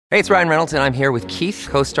Hey, it's Ryan Reynolds, and I'm here with Keith,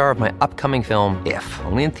 co-star of my upcoming film, If,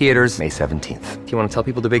 only in theaters May 17th. Do you want to tell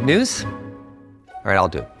people the big news? All right, I'll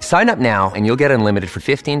do it. Sign up now and you'll get unlimited for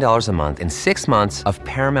 $15 a month and 6 months of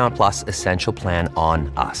Paramount Plus Essential Plan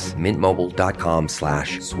on us.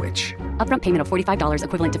 MintMobile.com/switch. Upfront payment of $45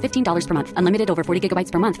 equivalent to $15 per month. Unlimited over 40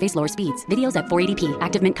 gigabytes per month. Face lower speeds. Videos at 480p.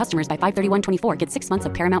 Active Mint customers by 531.24 get 6 months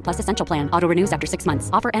of Paramount Plus Essential Plan. Auto renews after 6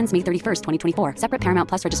 months. Offer ends May 31st, 2024. Separate Paramount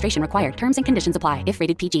Plus registration required. Terms and conditions apply if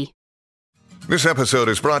rated PG. This episode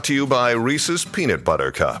is brought to you by Reese's Peanut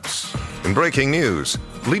Butter Cups. In breaking news,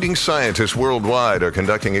 leading scientists worldwide are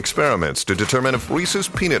conducting experiments to determine if Reese's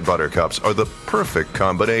Peanut Butter Cups are the perfect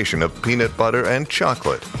combination of peanut butter and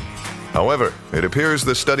chocolate. However, it appears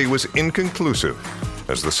the study was inconclusive,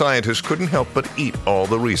 as the scientists couldn't help but eat all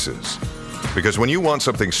the Reese's. Because when you want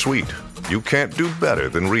something sweet, you can't do better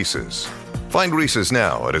than Reese's. Find Reese's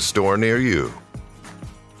now at a store near you.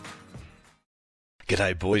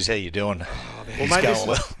 G'day, boys. How you doing? Well, mate, this is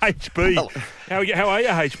HB. How are you,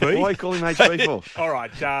 HB? Why are you calling him HB for? All right,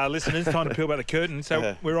 listeners, time to peel back the curtain.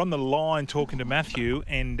 So we're on the line talking to Matthew,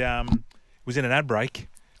 and was in an ad break,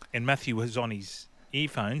 and Matthew was on his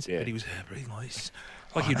earphones, but he was breathing like this,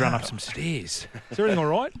 like he'd run up some stairs. Is everything all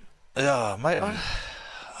right? Yeah, mate.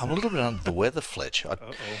 I'm a little bit under the weather, Fletch,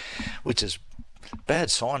 which is a bad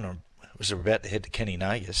sign. I was about to head to Kenny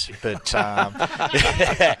Nagus, but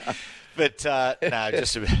But no,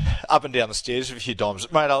 just up and down the stairs a few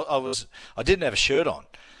times, mate. I didn't have a shirt on,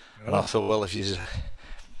 and I thought, well, if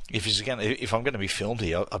I'm going to be filmed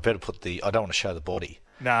here, I better put I don't want to show the body.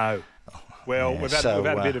 No. Well, we've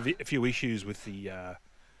had a few issues with the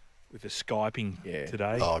Skyping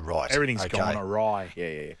today. Oh, right. Everything's gone awry.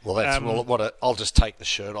 Yeah. Well, that's I'll just take the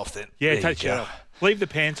shirt off then. Yeah, take the shirt off. Leave the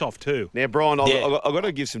pants off too. Now, Brian, I've got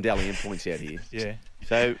to give some Dalian points out here. Yeah.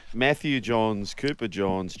 So, Matthew Johns, Cooper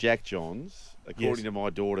Johns, Jack Johns, according to my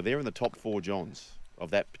daughter, they're in the top 4 Johns of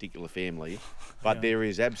that particular family. But there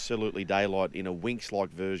is absolutely daylight in a Winx-like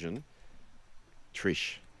version.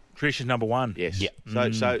 Trish. Trish is number 1. Yes. Yeah.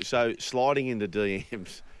 So sliding into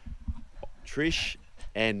DMs, Trish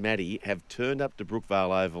and Matty have turned up to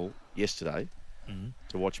Brookvale Oval yesterday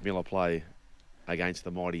to watch Miller play against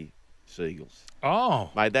the mighty Seagulls. Oh.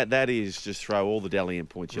 Mate, that is just throw all the Dalian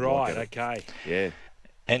points you like. Right, okay. Yeah.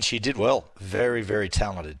 And she did well. Very, very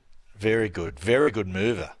talented. Very good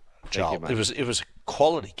mover, Joel. You, it was a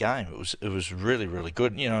quality game. It was really, really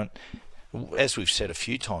good. You know, as we've said a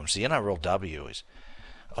few times, the NRLW is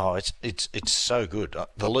it's so good.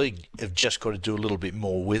 The league have just got to do a little bit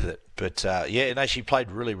more with it. But she played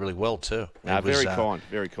really, really well too. Very kind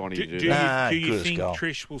of you to do that. Do you think goal.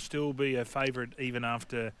 Trish will still be a favourite even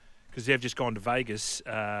after? Because they've just gone to Vegas.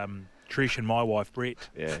 Trish and my wife, Brett.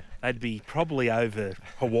 Yeah. They'd be probably over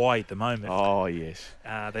Hawaii at the moment. Oh, yes.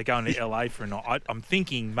 They're going to LA for a night. I'm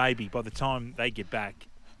thinking maybe by the time they get back,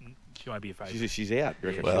 she might be a favourite. She's out.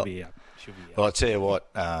 Yeah, she'll be out. Well, I tell you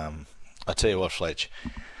what, Fletch.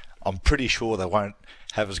 I'm pretty sure they won't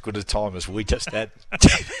have as good a time as we just had.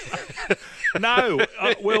 No.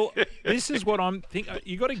 Well, this is what I'm thinking.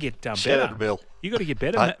 You got to get better. Shout out to Bill. You got to get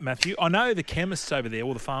better, Matthew. I know the chemists over there,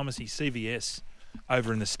 or the pharmacy, CVS,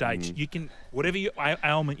 over in the States. You can, whatever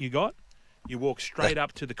ailment you got, you walk straight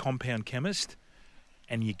up to the compound chemist,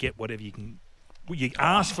 and you get whatever you can. You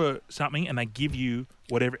ask for something, and they give you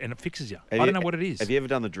whatever, and it fixes you. I don't know what it is. Have you ever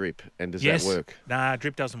done the drip, and does that work? Nah,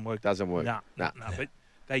 drip doesn't work. Doesn't work. No. But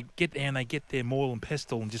they get there and they get their Moyle and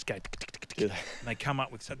pestle and just go, and they come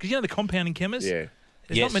up with something. Because you know the compounding chemists? Yeah.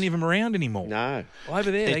 There's not many of them around anymore. No. Well,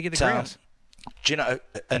 over there, they get the grouse. Do you know,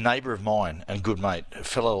 a neighbour of mine and good mate, a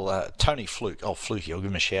fellow, Tony Fluke, Flukey, I'll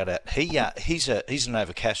give him a shout out. He's an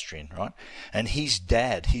Novocastrian, right? And his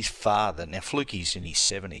dad, his father, now Flukey's in his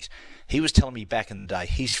 70s, he was telling me back in the day,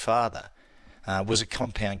 his father was a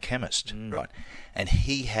compound chemist, right? And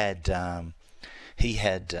he had a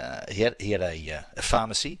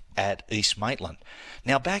pharmacy at East Maitland.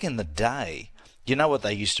 Now, back in the day, you know what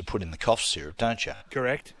they used to put in the cough syrup, don't you?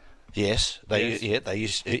 Correct. Yes, they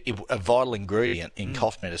used a vital ingredient in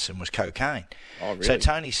cough medicine was cocaine. Oh, really? So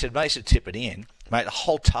Tony said, mate, tip it in, mate, a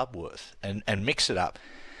whole tub worth, and mix it up.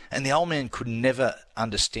 And the old man could never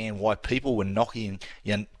understand why people were knocking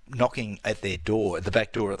at their door, at the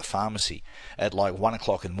back door of the pharmacy, at like 1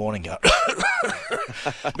 o'clock in the morning, going,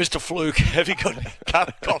 Mr. Fluke, have you got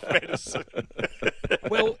cough medicine?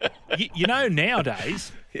 Well, you know,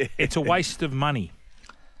 nowadays it's a waste of money.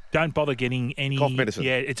 Don't bother getting any cough medicine.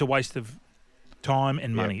 Yeah, it's a waste of time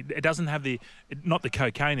and money. It doesn't have not the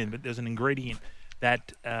cocaine in it, but there's an ingredient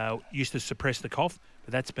that used to suppress the cough.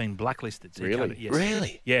 but that's been blacklisted. So you Really? can't- yes.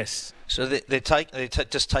 Really? Yes. So they're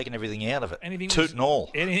just taking everything out of it. Anything Toot that's- and all.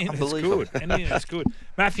 Anything that's Unbelievable. good. Anything that's good.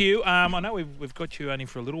 Matthew, I know we've got you only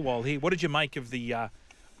for a little while here. What did you make of the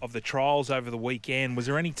trials over the weekend? Was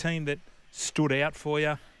there any team that stood out for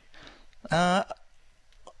you? I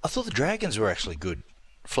thought the Dragons were actually good,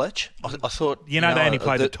 Fletch. I thought They only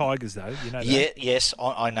played the Tigers though. You know that. Yeah, yes,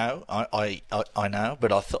 I know. I know,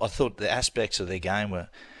 but I thought the aspects of their game were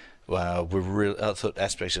real. I thought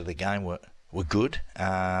aspects of the game were good.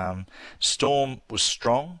 Storm was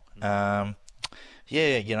strong. It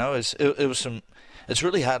was some. It's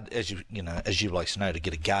really hard, as you like to know, to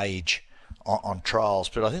get a gauge on trials.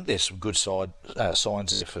 But I think there's some good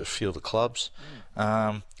signs there for a few of the clubs.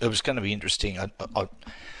 It was going to be interesting.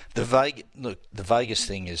 The Vegas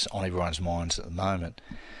thing is on everyone's minds at the moment.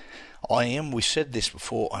 We said this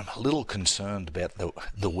before, I'm a little concerned about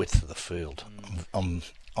the width of the field. I'm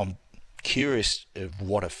curious of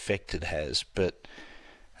what effect it has, but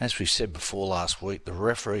as we said before last week, the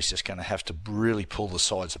referee's just going to have to really pull the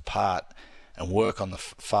sides apart and work on the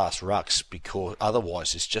fast rucks, because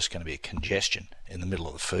otherwise it's just going to be a congestion in the middle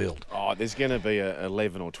of the field. Oh, there's going to be a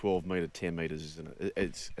 11 or 12 metre, 10 metres, isn't it?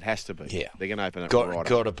 It has to be. Yeah. They're going to open it right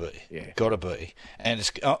Got to up. be. Yeah. Got to be. And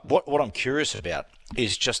it's, what I'm curious about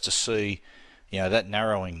is just to see, that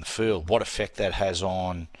narrowing the field, what effect that has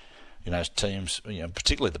on, teams,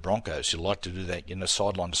 particularly the Broncos, who like to do that,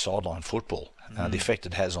 sideline to sideline football, the effect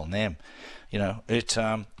it has on them. It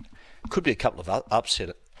could be a couple of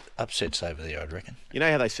upsets over there, I'd reckon. You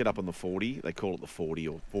know how they set up on the 40? They call it the 40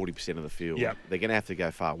 or 40% of the field. Yep. They're going to have to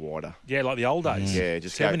go far wider. Yeah, like the old days. Yeah,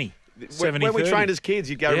 just 70. Go. 70, when we 30. trained as kids,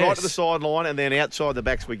 you'd go right Yes. to the sideline and then outside the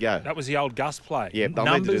backs we go. That was the old Gus play. Yeah, they'll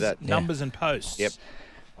need to do that. Numbers and posts. Yep.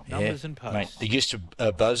 Numbers and posts. Mate, they used to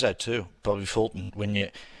Bozo too, Bobby Fulton. When you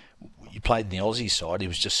played in the Aussie side, it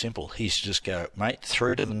was just simple. He used to just go, mate,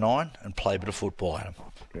 through to the 9 and play a bit of football at him.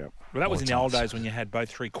 Yeah. Well, that was in the old times. days when you had both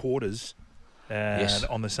three quarters Yes.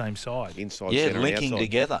 on the same side. Inside, Yeah, centre, and linking outside.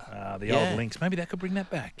 together. The old links. Maybe that could bring that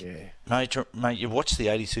back. Yeah. Mate, you watched the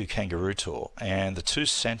 82 Kangaroo Tour, and the two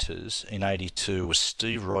centres in 82 were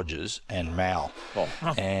Steve Rogers and Mal. Oh.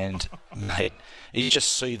 And, mate, you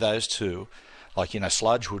just see those two, like,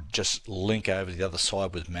 Sludge would just link over the other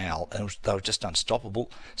side with Mal, and they were just unstoppable.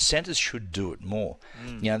 Centres should do it more.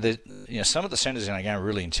 Some of the centres in our game are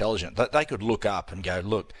really intelligent. They could look up and go,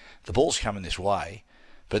 look, the ball's coming this way,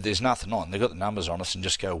 but there's nothing on. They've got the numbers on us, and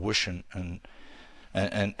just go whoosh and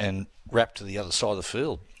wrap to the other side of the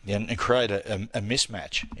field and create a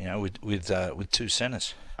mismatch, with two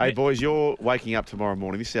centres. Hey, boys, you're waking up tomorrow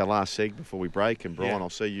morning. This is our last seg before we break. And, Brian, Yeah. I'll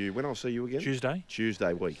see you. When I'll see you again?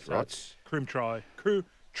 Tuesday week, So right? it's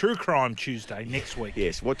True Crime Tuesday next week.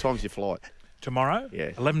 Yes. What time's your flight? Tomorrow,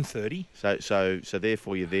 Yeah. 11:30. So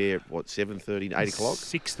therefore you're there, 7:30, 8 o'clock?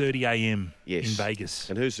 6:30 a.m. Yes. in Vegas.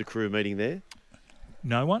 And who's the crew meeting there?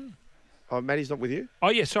 No one? Oh, Matty's not with you? Oh,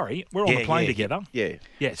 yeah, sorry. We're on the plane together. Yeah.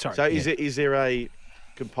 Yeah, sorry. So is there a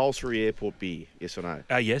compulsory airport beer? Yes or no?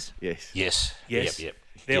 Yes. Yes. Yes. Yes. Yep.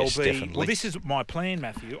 There'll Yes, be. definitely. Well, this is my plan,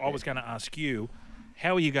 Matthew. I was going to ask you,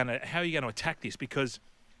 how are you going to attack this? Because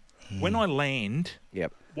when I land,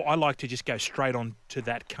 Yep. I like to just go straight on to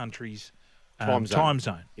that country's Time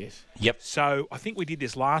zone. Yes. Yep. So I think we did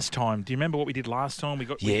this last time. Do you remember what we did last time? We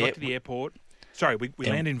got to the airport. Sorry, we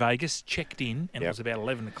landed in Vegas, checked in, and it was about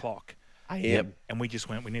 11 o'clock. Yep. And we just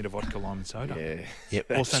went, we need a vodka, lime and soda. Yeah.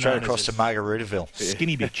 Yep. Also Straight known across as to Margaritaville.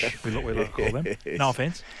 Skinny bitch, we like to call them. No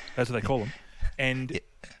offence. That's what they call them. And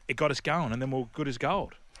it got us going, and then we're good as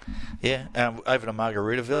gold. Yeah. Over to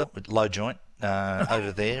Margaritaville with low joint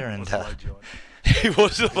over there, and It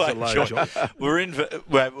was a it was a low low joint.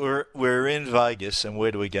 joint. We're in Vegas, and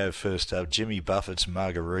where do we go first? Jimmy Buffett's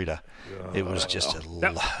Margarita. It was just a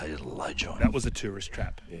low joint. That was a tourist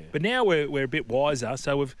trap. Yeah. But now we're a bit wiser,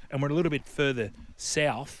 so we're a little bit further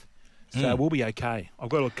south, so we'll be okay. I've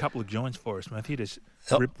got a couple of joints for us, Matthew, to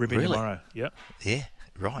rip in really? tomorrow. Yep. Yeah.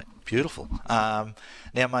 Right. Beautiful. Now,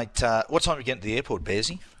 mate, what time are we getting to the airport,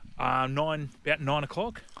 Bearsy? About 9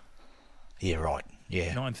 o'clock. Yeah. Right.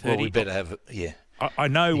 Yeah. 9:30. Well, we better have. Yeah. I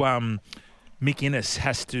know Mick Innes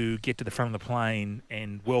has to get to the front of the plane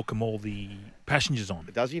and welcome all the passengers on.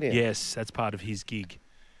 Does he now? Yes, that's part of his gig.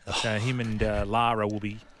 So him and Lara will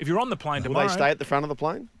be. If you're on the plane Will tomorrow, they stay at the front of the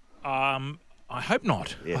plane? I hope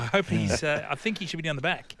not. Yeah. I hope he's. I think he should be down the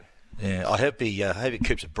back. Yeah. I hope he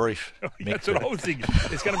keeps it brief. Mick, That's what I was thinking.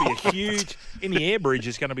 There's going to be a huge in the air bridge.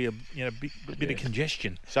 There's going to be a bit of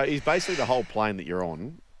congestion. So is basically the whole plane that you're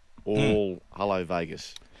on all Hello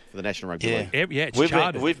Vegas for the National Rugby League? Yeah, it's We've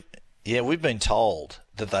chartered. we've been told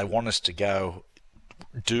that they want us to go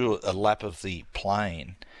do a lap of the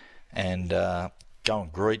plane and go go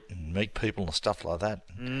and greet and meet people and stuff like that.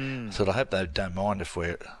 I said, I hope they don't mind if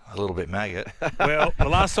we're a little bit maggot. Well, the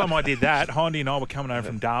last time I did that, Hindy and I were coming over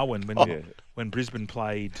from Darwin when Brisbane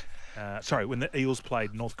played. When the Eels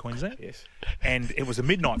played North Queensland. Yes. And it was a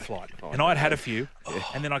midnight flight. And I'd had a few.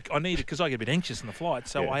 And then I needed, because I get a bit anxious in the flight,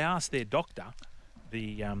 so I asked their doctor,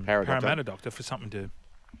 the Parramatta doctor, for something to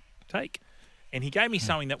take. And he gave me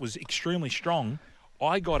something that was extremely strong.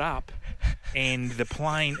 I got up and the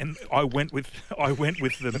plane, and I went with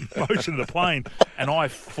the motion of the plane, and I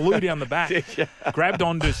flew down the back, grabbed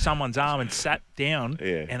onto someone's arm and sat down,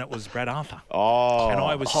 and it was Brad Arthur. Oh. And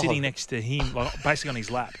I was sitting next to him, like, basically on his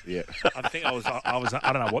lap. Yeah. I think I was.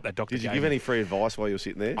 I don't know what that doctor Did you gave give me. any free advice while you were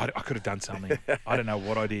sitting there? I could have done something. I don't know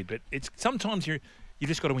what I did, but it's sometimes you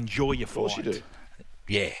just got to enjoy your flight. Of course you do.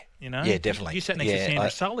 Yeah. You know? Yeah, definitely. You sat next to Sandra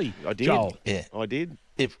Sully. I did. Joel. Yeah. I did.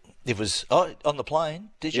 It was on the plane,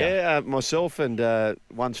 did you? Yeah, myself and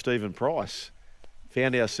one Stephen Price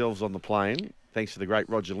found ourselves on the plane, thanks to the great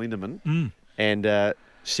Roger Lindemann. And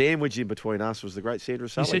sandwiched in between us was the great Sandra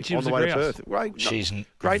Sully said she on was the a way to grouse. Perth. Great, She's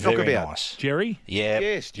great very knockabout. nice. Jerry? Yeah.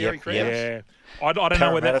 Yes, Jerry Krause. Yeah. I don't know whether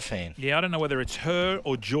Parramatta fan. Yeah, I don't know whether it's her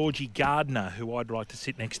or Georgie Gardner who I'd like to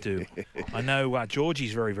sit next to. I know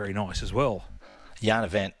Georgie's very, very nice as well. Yarn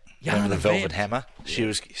Event. Yarn Remember the Velvet Event. Hammer? She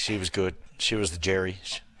was good. She was the Jerry.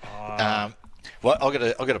 Well,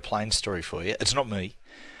 I've got a plane story for you. It's not me.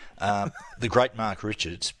 The great Mark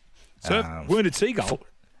Richards. Wounded Seagull.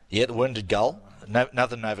 The Wounded Gull.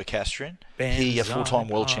 Another Novocastrian. He a full-time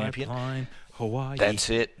world champion. Plane, Hawaii. That's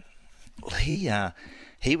it.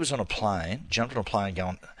 He was on a plane, jumped on a plane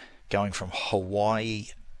going from Hawaii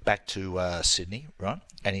back to Sydney, right?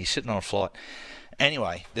 And he's sitting on a flight.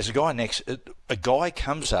 Anyway, there's a guy a guy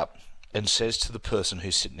comes up and says to the person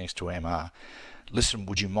who's sitting next to MR, listen,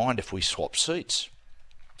 would you mind if we swap seats?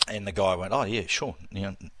 And the guy went, oh, yeah, sure,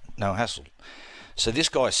 no hassle. So this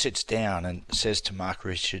guy sits down and says to Mark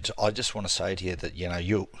Richards, I just want to say to you that,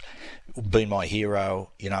 you've been my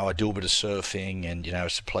hero. I do a bit of surfing and,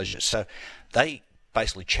 it's a pleasure. So they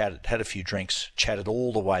basically chatted, had a few drinks, chatted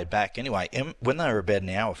all the way back. Anyway, when they were about an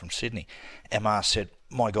hour from Sydney, MR said,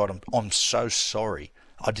 my God, I'm so sorry.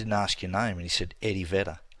 I didn't ask your name. And he said, Eddie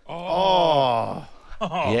Vedder. Oh.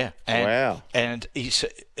 Yeah. And, wow. And he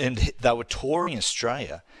said, and they were touring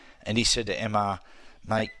Australia, and he said to MR,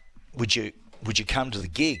 mate, would you come to the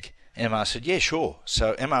gig? And MR said, yeah, sure.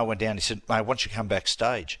 So MR went down. He said, mate, why don't you come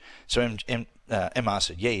backstage? So MR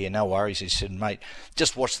said, yeah, no worries. He said, mate,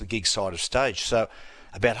 just watch the gig side of stage. So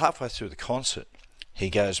about halfway through the concert, he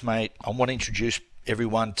goes, mate, I want to introduce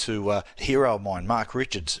everyone to a hero of mine, Mark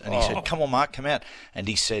Richards. And he said, come on, Mark, come out. And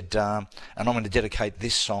he said, and I'm going to dedicate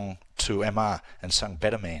this song to MR, and sung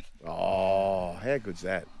Better Man. Oh, how good's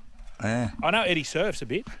that? I know Eddie surfs a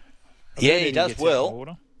bit. Yeah, he does gets out of the well.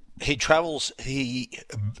 water. He travels. The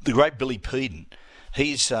great Billy Peden,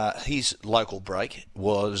 his local break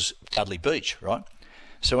was Dudley Beach, right?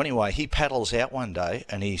 So anyway, he paddles out one day,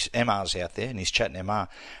 and MR's out there, and he's chatting to MR,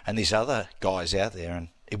 and these other guys out there, and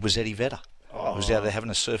it was Eddie Vedder. I was out there having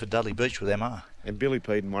a surf at Dudley Beach with MR. And Billy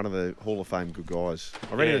Peden, one of the Hall of Fame good guys.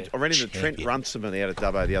 I ran into Trent Runciman out at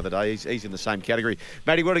Dubbo the other day. He's in the same category.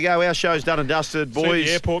 Matty, got to go. Our show's done and dusted. Boys, See you at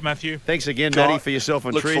the airport, Matthew. Thanks again, Matty, for yourself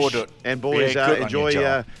and Look Trish. forward to it. And boys, Yeah, good on enjoy, you,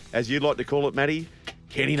 Joel. as you'd like to call it, Matty,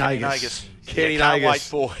 Kenny Nagus. Kenny Nagus. Can't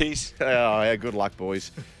wait, boys. Oh, yeah, good luck,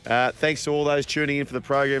 boys. Thanks to all those tuning in for the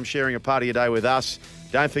program, sharing a part of your day with us.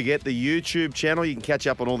 Don't forget the YouTube channel. You can catch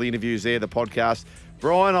up on all the interviews there, the podcast.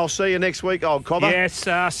 Brian, I'll see you next week, old cobber. Yes,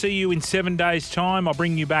 see you in 7 days' time. I'll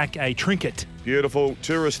bring you back a trinket. Beautiful.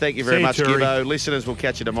 Tourists, thank you very See you, much, Turi. Gibbo. Listeners, we'll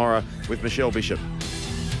catch you tomorrow with Michelle Bishop.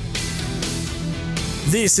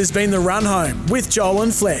 This has been The Run Home with Joel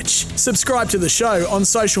and Fletch. Subscribe to the show on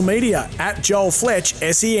social media at Joel Fletch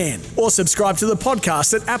SEN, or subscribe to the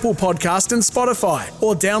podcast at Apple Podcast and Spotify,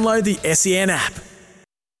 or download the SEN app.